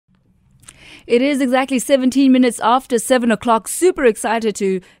It is exactly 17 minutes after 7 o'clock. Super excited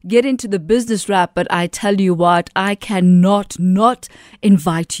to get into the business wrap, but I tell you what, I cannot not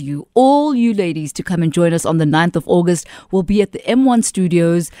invite you, all you ladies, to come and join us on the 9th of August. We'll be at the M1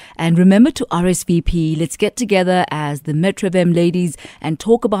 studios, and remember to RSVP. Let's get together as the Metro FM ladies and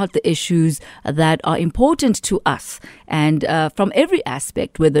talk about the issues that are important to us, and from every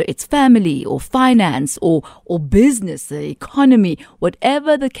aspect, whether it's family or finance or business, the economy,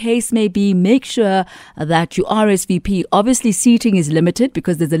 whatever the case may be. Make sure that you RSVP. Obviously, seating is limited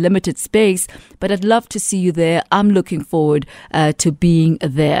because there's a limited space, but I'd love to see you there. I'm looking forward to being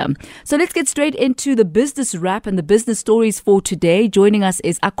there. So let's get straight into the business wrap and the business stories for today. Joining us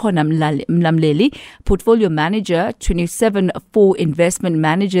is Akona Mlamleli, Portfolio Manager, 27 Investment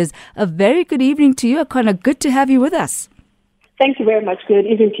Managers. A very good evening to you, Akona. Good to have you with us. Thank you very much. Good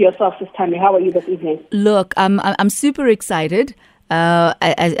evening to yourself, Sis Tammy. How are you this evening? Look, I'm super excited.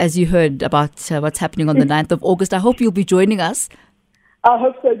 As you heard about what's happening on the 9th of August. I hope you'll be joining us. I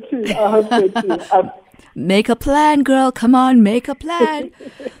hope so too. Make a plan, girl. Come on, make a plan.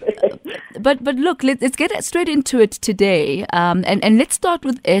 But look, let's get straight into it today. And let's start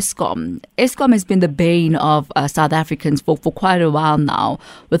with Eskom. Eskom has been the bane of South Africans for quite a while now,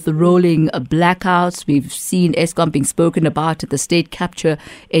 with the rolling blackouts. We've seen Eskom being spoken about at the state capture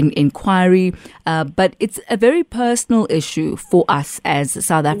inquiry. But it's a very personal issue for us as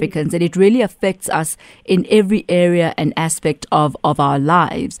South Africans, and it really affects us in every area and aspect of our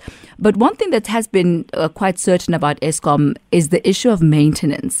lives. But one thing that has been quite certain about Eskom is the issue of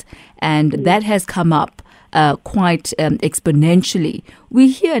maintenance, and that has come up quite exponentially. We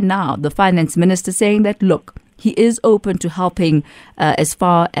hear now the finance minister saying that, look, he is open to helping as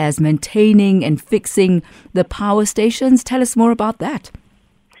far as maintaining and fixing the power stations. Tell us more about that.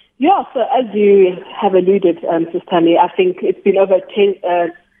 Yeah, so as you have alluded, Sis Tammy, I think it's been over 10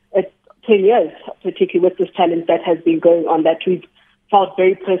 years, particularly with this challenge that has been going on, that we've felt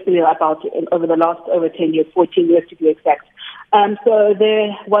very personally about over the last 10 years, 14 years to be exact. So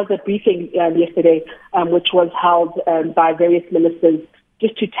there was a briefing yesterday which was held by various ministers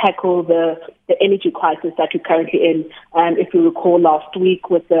just to tackle the energy crisis that we're currently in. If you recall last week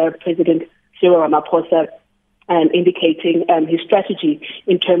with the President Cyril Ramaphosa indicating his strategy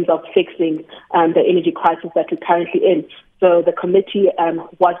in terms of fixing the energy crisis that we're currently in. So the committee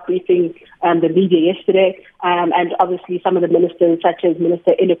was briefing the media yesterday, and obviously some of the ministers, such as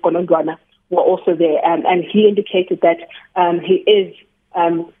Minister Akona, were also there. And he indicated that he is,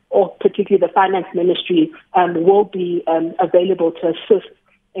 or particularly the finance ministry, will be available to assist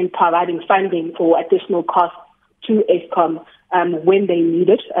in providing funding for additional costs to Eskom when they need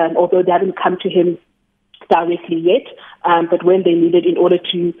it, although they haven't come to him directly yet, but when they need it in order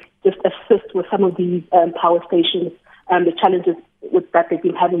to just assist with some of these power stations, the challenges that they've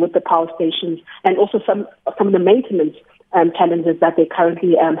been having with the power stations, and also some of the maintenance challenges that they're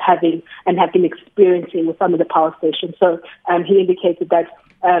currently having and have been experiencing with some of the power stations. So he indicated that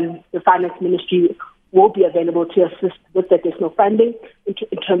the finance ministry will be available to assist with additional funding in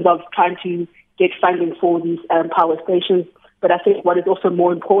terms of trying to get funding for these power stations. But I think what is also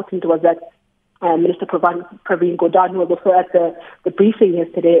more important was that Minister Pravin Gordhan, who was also at the briefing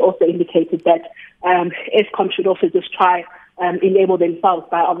yesterday, also indicated that Eskom should also just try enable themselves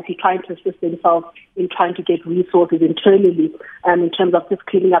by obviously trying to assist themselves in trying to get resources internally in terms of just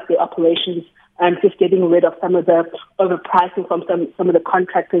cleaning up their operations and just getting rid of some of the overpricing from some of the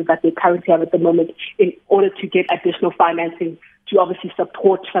contractors that they currently have at the moment in order to get additional financing to obviously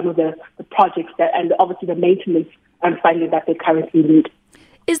support some of the projects that, and obviously the maintenance and funding that they currently need.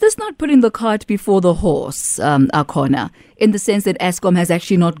 Is this not putting the cart before the horse, Akona, in the sense that Eskom has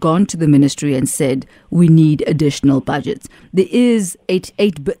actually not gone to the ministry and said we need additional budgets? There is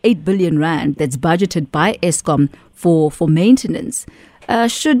 8 billion rand that's budgeted by Eskom for maintenance.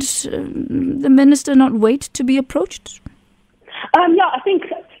 Should the minister not wait to be approached? Yeah, I think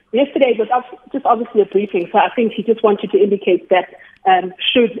yesterday was just obviously a briefing, so I think he just wanted to indicate that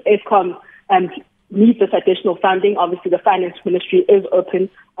should Eskom need this additional funding, obviously the finance ministry is open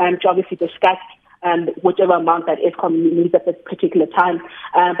to obviously discuss whichever amount that Eskom needs at this particular time.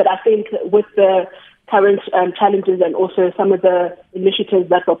 But I think with the current challenges and also some of the initiatives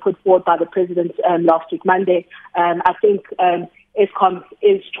that were put forward by the President last week, Monday, I think Eskom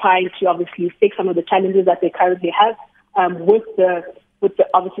is trying to obviously fix some of the challenges that they currently have with the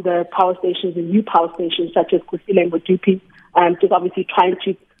obviously the power stations, the new power stations such as Kusile and Modupi, just obviously trying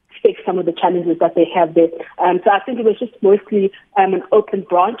to fix some of the challenges that they have there. So I think it was just mostly an open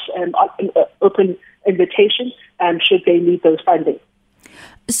branch and open invitation should they need those funding.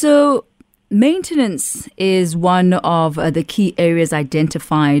 So Maintenance is one of the key areas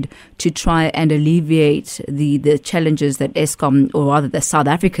identified to try and alleviate the challenges that Eskom, or rather that South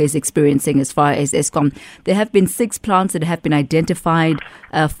Africa is experiencing as far as Eskom. There have been 6 plants that have been identified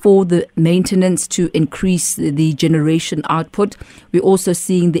for the maintenance to increase the generation output. We're also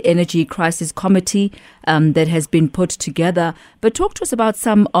seeing the Energy Crisis Committee that has been put together. But talk to us about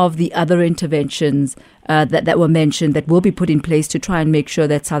some of the other interventions that were mentioned that will be put in place to try and make sure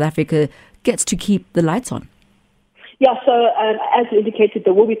that South Africa gets to keep the lights on. Yeah, so as you indicated,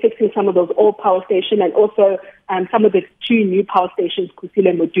 they will be fixing some of those old power stations and also some of the 2 new power stations, Kusile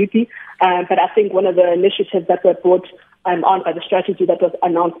and Modupi. But I think one of the initiatives that were brought on by the strategy that was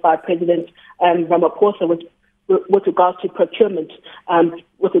announced by President Ramaphosa was with regards to procurement,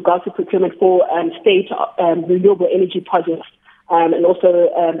 for state renewable energy projects and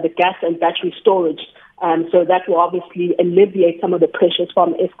also the gas and battery storage. So that will obviously alleviate some of the pressures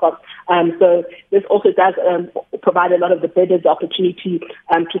from Eskom. So this also does provide a lot of the bidders the opportunity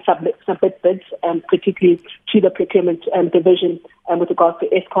to submit bids, particularly to the procurement division with regards to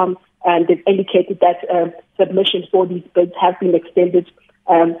Eskom. And they've indicated that submissions for these bids have been extended,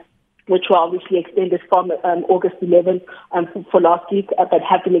 which were obviously extended from August 11th for last week, but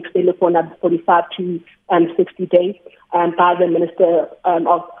have been extended for another 45 to 60 days by the Minister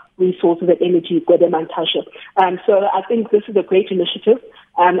of Resources and Energy, Gwede Mantashe. So I think this is a great initiative.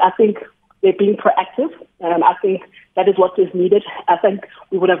 I think they're being proactive. I think that is what is needed. I think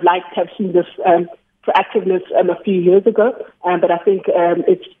we would have liked to have seen this proactiveness a few years ago, but I think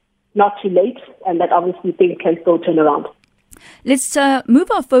it's not too late, and that obviously things can still turn around. Let's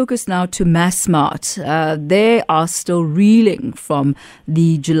move our focus now to Massmart. They are still reeling from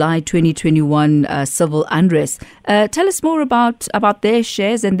the July 2021 civil unrest. Tell us more about their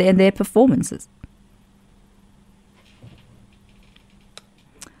shares and their performances.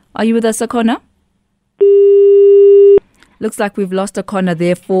 Are you with us, Akona? Looks like we've lost Akona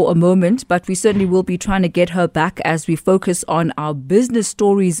there for a moment, but we certainly will be trying to get her back as we focus on our business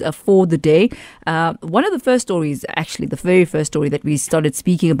stories for the day. One of the first stories, actually the very first story that we started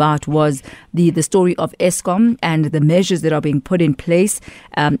speaking about was the story of Eskom and the measures that are being put in place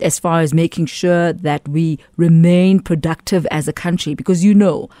as far as making sure that we remain productive as a country. Because you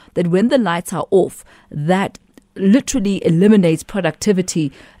know that when the lights are off, that literally eliminates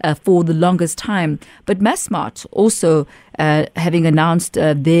productivity for the longest time. But Massmart also having announced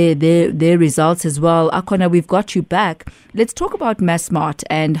their results as well. Akona, we've got you back. Let's talk about Massmart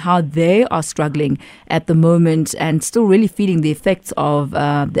and how they are struggling at the moment and still really feeling the effects of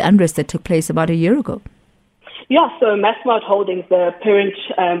the unrest that took place about a year ago. Yeah, so Massmart Holdings, the parent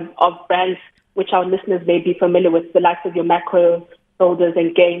of brands which our listeners may be familiar with, the likes of your Macro, Holders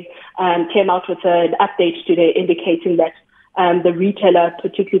and Gain, came out with an update today indicating that the retailer,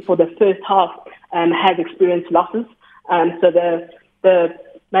 particularly for the first half, has experienced losses. So the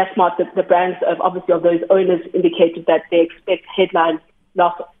Massmart, the brands of obviously of those owners indicated that they expect headline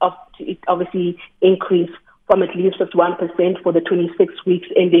loss to obviously increase from at least 51% for the 26 weeks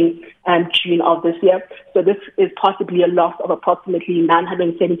ending June of this year. So this is possibly a loss of approximately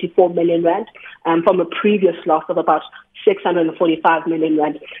 974 million rand from a previous loss of about 645 million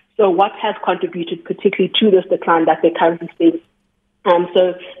rand. So what has contributed particularly to this decline that they're currently seeing?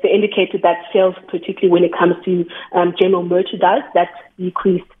 So they indicated that sales, particularly when it comes to general merchandise, that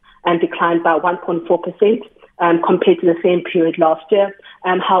decreased and declined by 1.4%. Compared to the same period last year.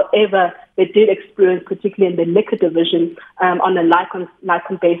 However, they did experience, particularly in the liquor division, on a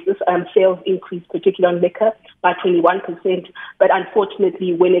like-on basis, sales increased, particularly on liquor, by 21%. But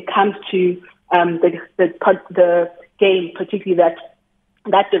unfortunately, when it comes to the game, particularly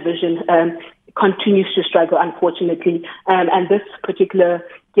that division, continues to struggle, unfortunately. And this particular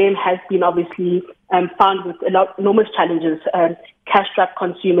game has been obviously found with enormous challenges, cash-strapped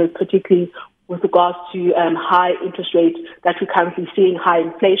consumers, particularly with regards to high interest rates that we're currently seeing, high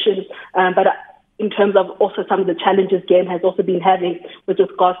inflation. But in terms of also some of the challenges Game has also been having with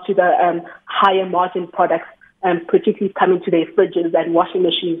regards to the higher margin products, particularly coming to their fridges and washing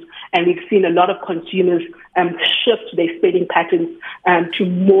machines. And we've seen a lot of consumers shift their spending patterns to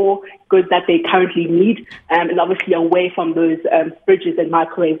more goods that they currently need, and obviously away from those fridges and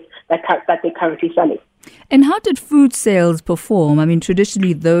microwaves that they're currently selling. And how did food sales perform? I mean,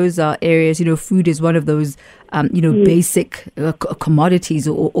 traditionally, those are areas, food is one of those, basic commodities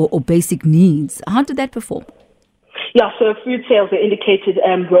or basic needs. How did that perform? Yeah, so food sales are indicated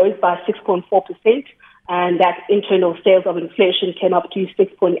rose by 6.4%. and that internal sales of inflation came up to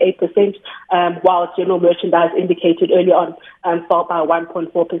 6.8%, while general merchandise indicated early on fell by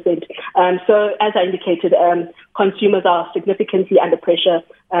 1.4%. So as I indicated, consumers are significantly under pressure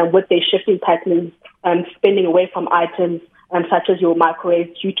with their shifting patterns, spending away from items such as your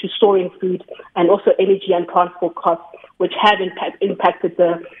microwave due to storing food, and also energy and transport costs, which have impacted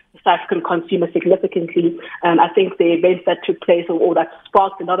the South African consumer significantly. I think the events that took place or that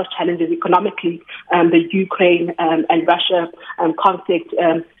sparked a lot of challenges economically, the Ukraine and Russia conflict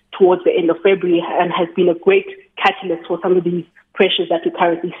towards the end of February, has been a great catalyst for some of these pressures that we're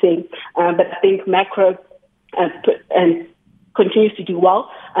currently seeing. But I think macro continues to do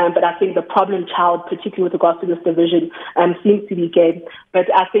well, but I think the problem child, particularly with regards to this division, seems to be game. But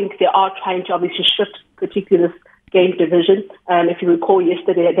I think they are trying to obviously shift particularly this game division. If you recall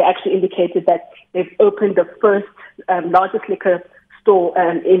yesterday, they actually indicated that they've opened the first largest liquor store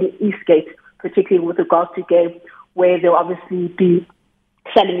in Eastgate, particularly with regards to game, where they'll obviously be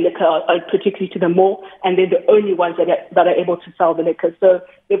selling liquor, particularly to the mall, and they're the only ones that are able to sell the liquor. So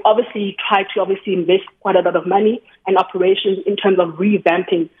they've obviously tried to invest quite a lot of money and operations in terms of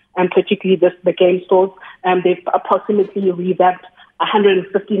revamping, and particularly the game stores. They've approximately revamped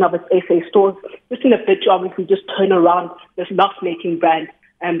 115 of its SA stores, just in a bid to obviously just turn around this loss-making brand,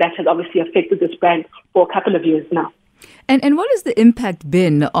 and that has obviously affected this brand for a couple of years now. And what has the impact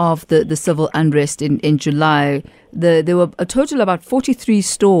been of the civil unrest in July? There were a total of about 43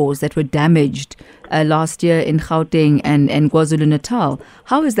 stores that were damaged last year in Gauteng and KwaZulu-Natal.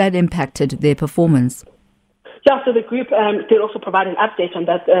 How has that impacted their performance? Yeah, so the group did also provide an update on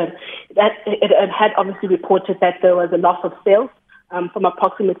that. That it had obviously reported that there was a loss of sales from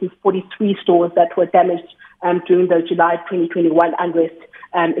approximately 43 stores that were damaged during the July 2021 unrest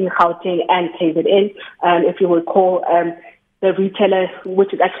in Gauteng and KZN. If you recall, the retailer,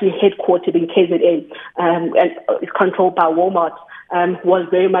 which is actually headquartered in KZN and is controlled by Walmart, was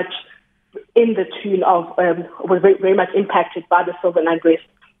very much in the tune of, was very much impacted by the civil unrest,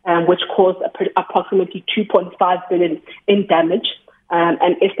 which caused approximately 2.5 billion in damage,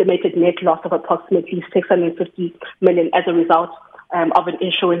 an estimated net loss of approximately 650 million as a result of an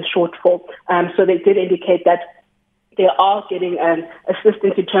insurance shortfall. So they did indicate that they are getting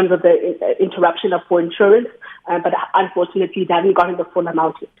assistance in terms of the interruption for insurance, but unfortunately they haven't gotten the full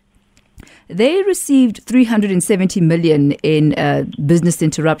amount yet. They received 370 million in business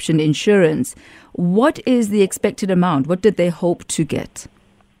interruption insurance. What is the expected amount? What did they hope to get?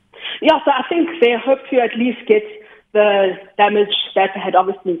 Yeah, so I think they hope to at least get the damage that had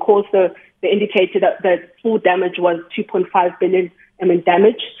obviously been caused. So they indicated that the full damage was 2.5 billion in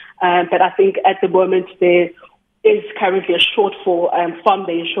damage. But I think at the moment there is currently a shortfall from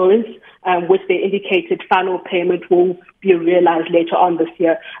the insurance, which they indicated final payment will be realized later on this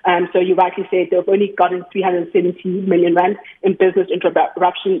year. So you rightly said they've only gotten 370 million rand in business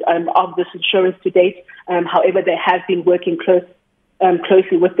interruption of this insurance to date. However, they have been working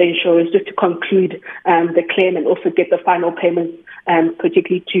closely with the insurance just to conclude the claim and also get the final payments,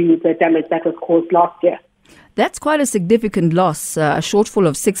 particularly to the damage that was caused last year. That's quite a significant loss, a shortfall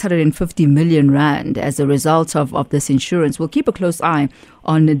of 650 million rand as a result of this insurance. We'll keep a close eye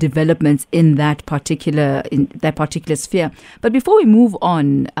on the developments in that particular sphere. But before we move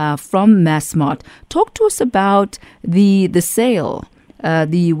on from Massmart, talk to us about the sale,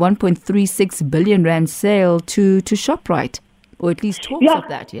 the 1.36 billion rand sale to ShopRite, or at least talks of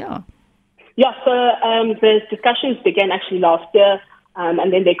that, Yeah, so the discussions began actually last year.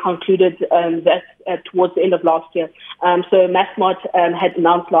 And then they concluded that towards the end of last year. So Massmart had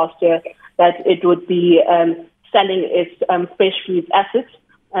announced last year that it would be selling its fresh foods assets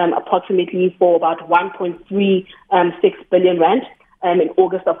approximately for about 1.36 billion rand in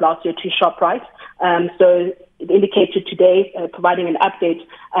August of last year to ShopRite. So it indicated today, providing an update,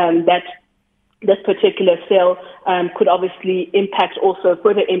 that this particular sale could obviously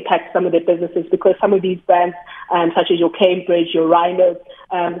further impact some of their businesses, because some of these brands, such as your Cambridge, your Rhino,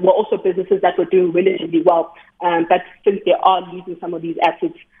 were also businesses that were doing relatively well. But since they are losing some of these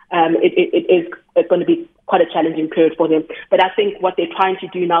assets, it is going to be quite a challenging period for them. But I think what they're trying to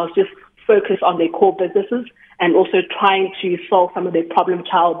do now is just focus on their core businesses and also trying to solve some of their problem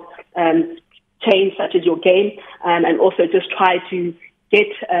child chains, such as your game, and also just try to get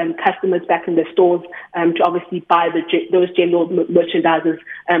customers back in the stores to obviously buy those general merchandises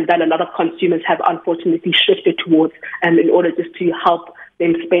that a lot of consumers have unfortunately shifted towards, in order just to help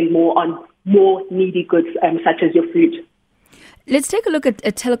them spend more on more needy goods such as your food. Let's take a look at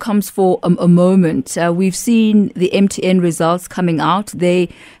telecoms for a moment. We've seen the MTN results coming out. They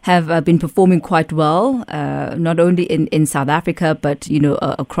have been performing quite well, not only in South Africa, but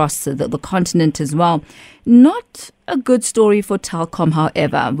across the continent as well. Not a good story for Telkom,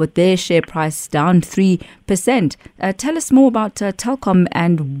 however, with their share price down 3%. Tell us more about Telkom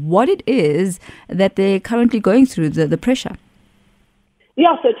and what it is that they're currently going through, the pressure.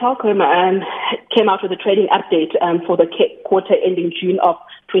 Yeah, so Telkom came out with a trading update for the quarter ending June of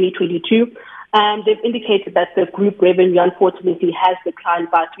 2022. They've indicated that the group revenue, unfortunately, has declined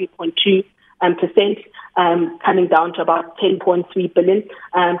by 3.2%, coming down to about 10.3 billion,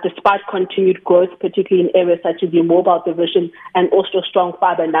 despite continued growth, particularly in areas such as the mobile division and also strong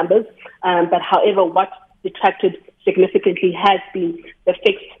fiber numbers. But however, what detracted significantly has been the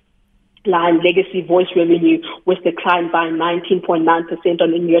fixed line legacy voice revenue, which declined by 19.9%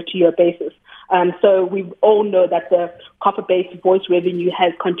 on a year-to-year basis. So we all know that the copper-based voice revenue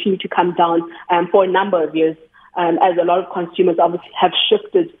has continued to come down for a number of years, as a lot of consumers obviously have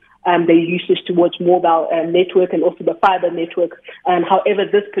shifted their usage towards mobile network and also the fiber network. However,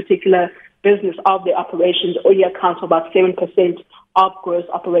 this particular business of the operations only accounts for about 7% of gross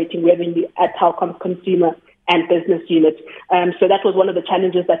operating revenue at Telkom's consumer and business units. So that was one of the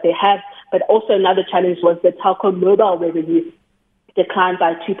challenges that they have. But also another challenge was the Telkom mobile revenue declined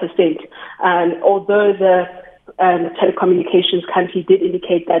by 2%. Although the telecommunications country did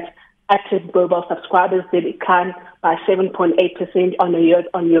indicate that active mobile subscribers did decline by 7.8% on a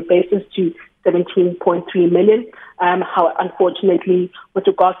year-on-year basis to 17.3 million. How unfortunately, with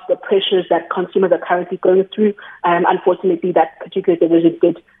regards to the pressures that consumers are currently going through, unfortunately that particular division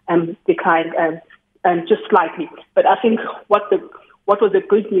did decline just slightly. But I think what was the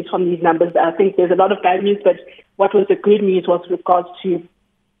good news from these numbers? I think there's a lot of bad news, but what was the good news was with regards to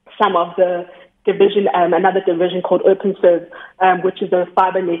some of the division, another division called OpenServe, which is a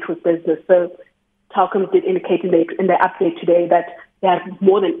fiber network business. So Telkom did indicate in their update today that they have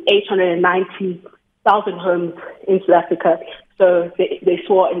more than 890,000 homes in South Africa. So they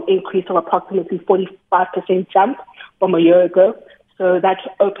saw an increase of approximately 45% jump from a year ago. So that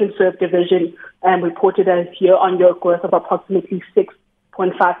OpenServe division reported a year-on-year growth of approximately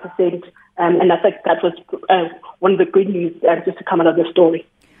 6.5%. And I think that was one of the good news just to come out of the story.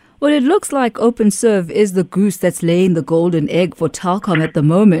 Well, it looks like OpenServe is the goose that's laying the golden egg for Telkom at the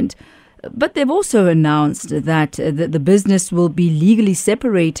moment. But they've also announced that the business will be legally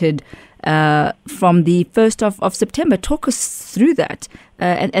separated from the 1st of September. Talk us through that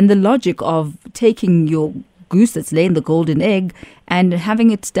and the logic of taking your goose that's laying the golden egg and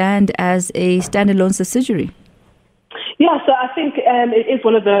having it stand as a standalone subsidiary. Yeah, so I think it is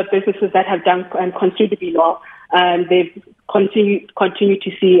one of the businesses that have done considerably well. They've continued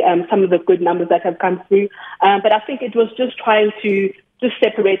to see some of the good numbers that have come through. But I think it was just trying to just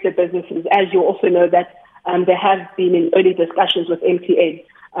separate the businesses. As you also know that there have been in early discussions with MTN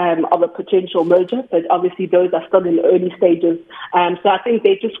of a potential merger, but obviously those are still in the early stages. So I think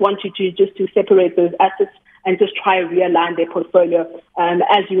they just wanted to separate those assets and just try and realign their portfolio.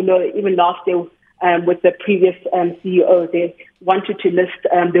 As you know, even last year with the previous CEO, they wanted to list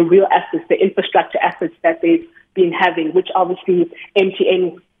the real assets, the infrastructure assets that they've been having, which obviously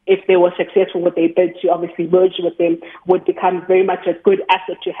MTN, if they were successful with their bid to obviously merge with them, would become very much a good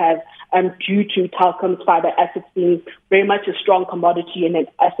asset to have due to Telkom's fiber assets being very much a strong commodity and an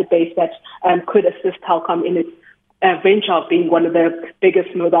asset base that could assist Telkom in its venture of being one of the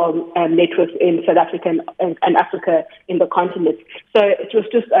biggest mobile networks in South Africa and Africa in the continent. So it was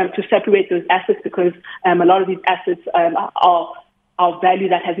just to separate those assets because a lot of these assets are value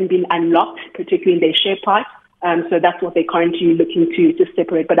that hasn't been unlocked, particularly in their share price. So that's what they're currently looking to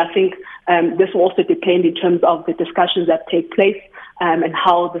separate. But I think this will also depend in terms of the discussions that take place and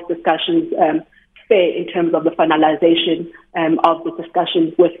how the discussions fare in terms of the finalization of the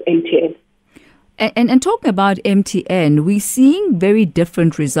discussions with MTN. And talking about MTN, we're seeing very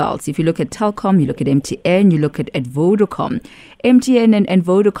different results. If you look at Telkom, you look at MTN, you look at Vodacom. MTN and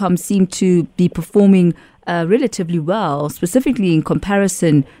Vodacom seem to be performing relatively well, specifically in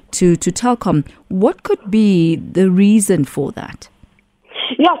comparison to Telkom. What could be the reason for that?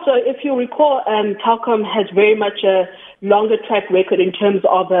 Yeah, so if you recall, Telkom has very much a longer track record in terms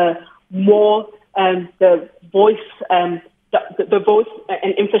of the voice the voice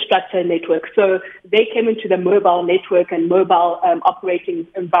and infrastructure network. So they came into the mobile network and mobile operating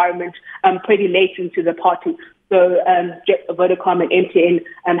environment pretty late into the party. So Vodacom and MTN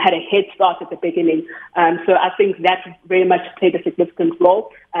had a head start at the beginning. So I think that very much played a significant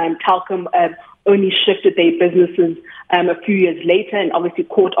role. Telkom only shifted their businesses a few years later, and obviously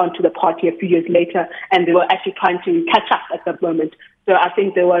caught onto the party a few years later, and they were actually trying to catch up at that moment. So I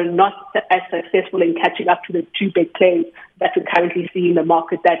think they were not as successful in catching up to the two big players that we currently see in the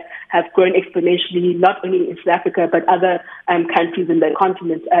market that have grown exponentially, not only in South Africa, but other countries in the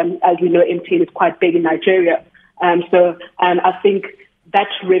continent. As we know, MTN is quite big in Nigeria. So I think that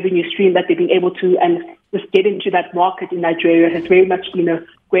revenue stream that they've been able to and just get into that market in Nigeria has very much been a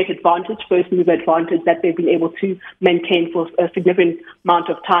great advantage, first mover advantage that they've been able to maintain for a significant amount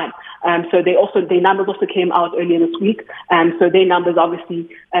of time. So their numbers also came out earlier this week. So their numbers obviously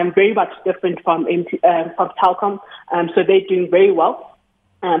very much different from Telkom. So they're doing very well.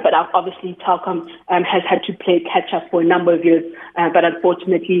 But obviously, Telkom has had to play catch-up for a number of years. But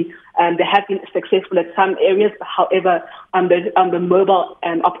unfortunately, they have been successful at some areas. However, on the mobile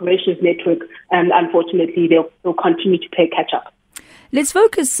operations network, unfortunately, they'll continue to play catch-up. Let's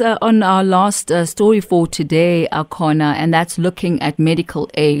focus on our last story for today, Akona, and that's looking at medical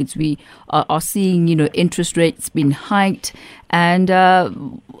aids. We are seeing, interest rates being hiked, and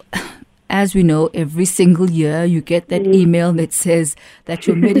as we know, every single year you get that email that says that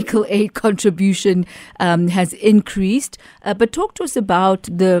your medical aid contribution has increased. But talk to us about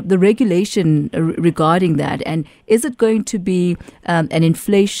the regulation regarding that. And is it going to be an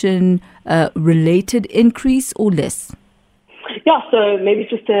inflation-related increase or less? Yeah, so maybe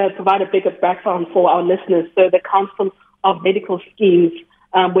just to provide a bigger background for our listeners. So the Council of Medical Schemes,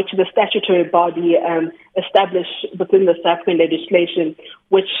 which is a statutory body established within the South African legislation,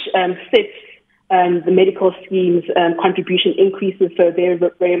 which sets the medical schemes contribution increases. So they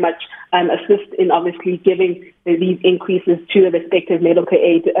very much assist in obviously giving these increases to the respective medical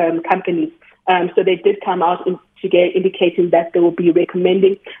aid companies. So they did come out today indicating that they will be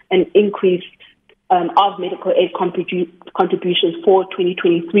recommending an increase of medical aid contributions for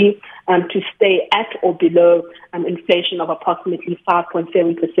 2023 to stay at or below inflation of approximately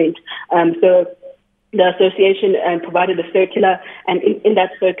 5.7%. So the association provided a circular, and in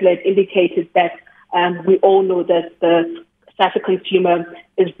that circular it indicated that we all know that the South African consumer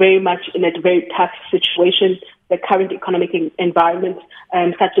is very much in a very tough situation. The current economic environment,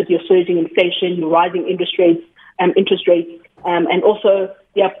 such as your surging inflation, your rising interest rates, and also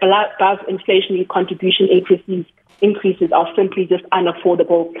the above inflationary contribution increases are simply just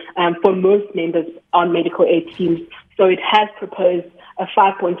unaffordable for most members on medical aid schemes. So it has proposed a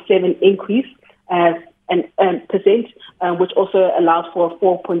 5.7 increase percent, which also allows for a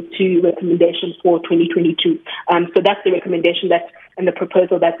 4.2 recommendation for 2022. So that's the recommendation and the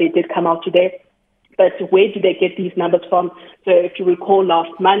proposal that they did come out today. But where did they get these numbers from? So if you recall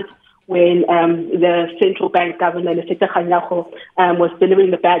last month, when the central bank governor, was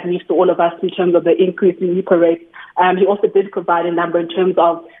delivering the bad news to all of us in terms of the increase in repo rates, he also did provide a number in terms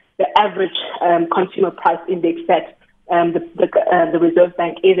of the average consumer price index that the Reserve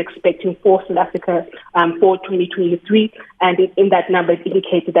Bank is expecting for South Africa for 2023. And in that number, it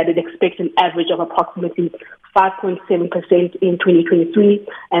indicated that it expects an average of approximately 5.7% in 2023,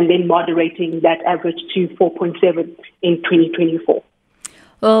 and then moderating that average to 4.7% in 2024.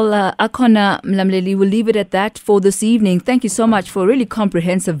 Well, Akona Mlamleli, we'll leave it at that for this evening. Thank you so much for a really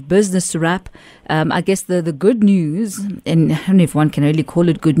comprehensive business wrap. I guess the good news, and I don't know if one can really call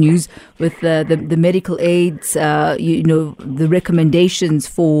it good news, with the medical aids, the recommendations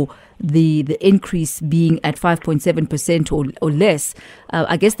for the increase being at 5.7% or less.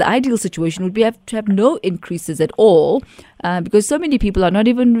 I guess the ideal situation would be to have no increases at all, because so many people are not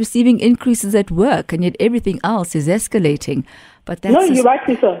even receiving increases at work, and yet everything else is escalating. But that's you're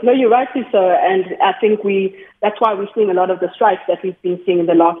rightly so. And I think that's why we're seeing a lot of the strikes that we've been seeing in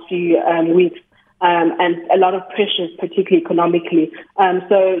the last few weeks, and a lot of pressures, particularly economically.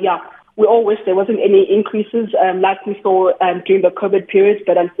 We all wish there wasn't any increases like we saw during the COVID period,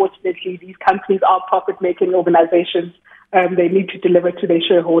 but unfortunately these companies are profit-making organizations. They need to deliver to their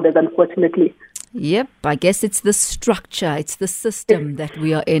shareholders, unfortunately. Yep, I guess it's the structure, it's the system that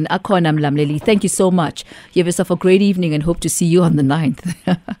we are in. Akona Mlamleli, thank you so much. You have yourself a great evening and hope to see you on the 9th.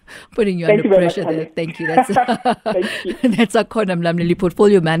 Putting you under pressure there. Thank you. That's Akona Mlamleli,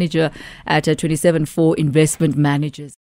 Portfolio Manager at 274 Investment Managers.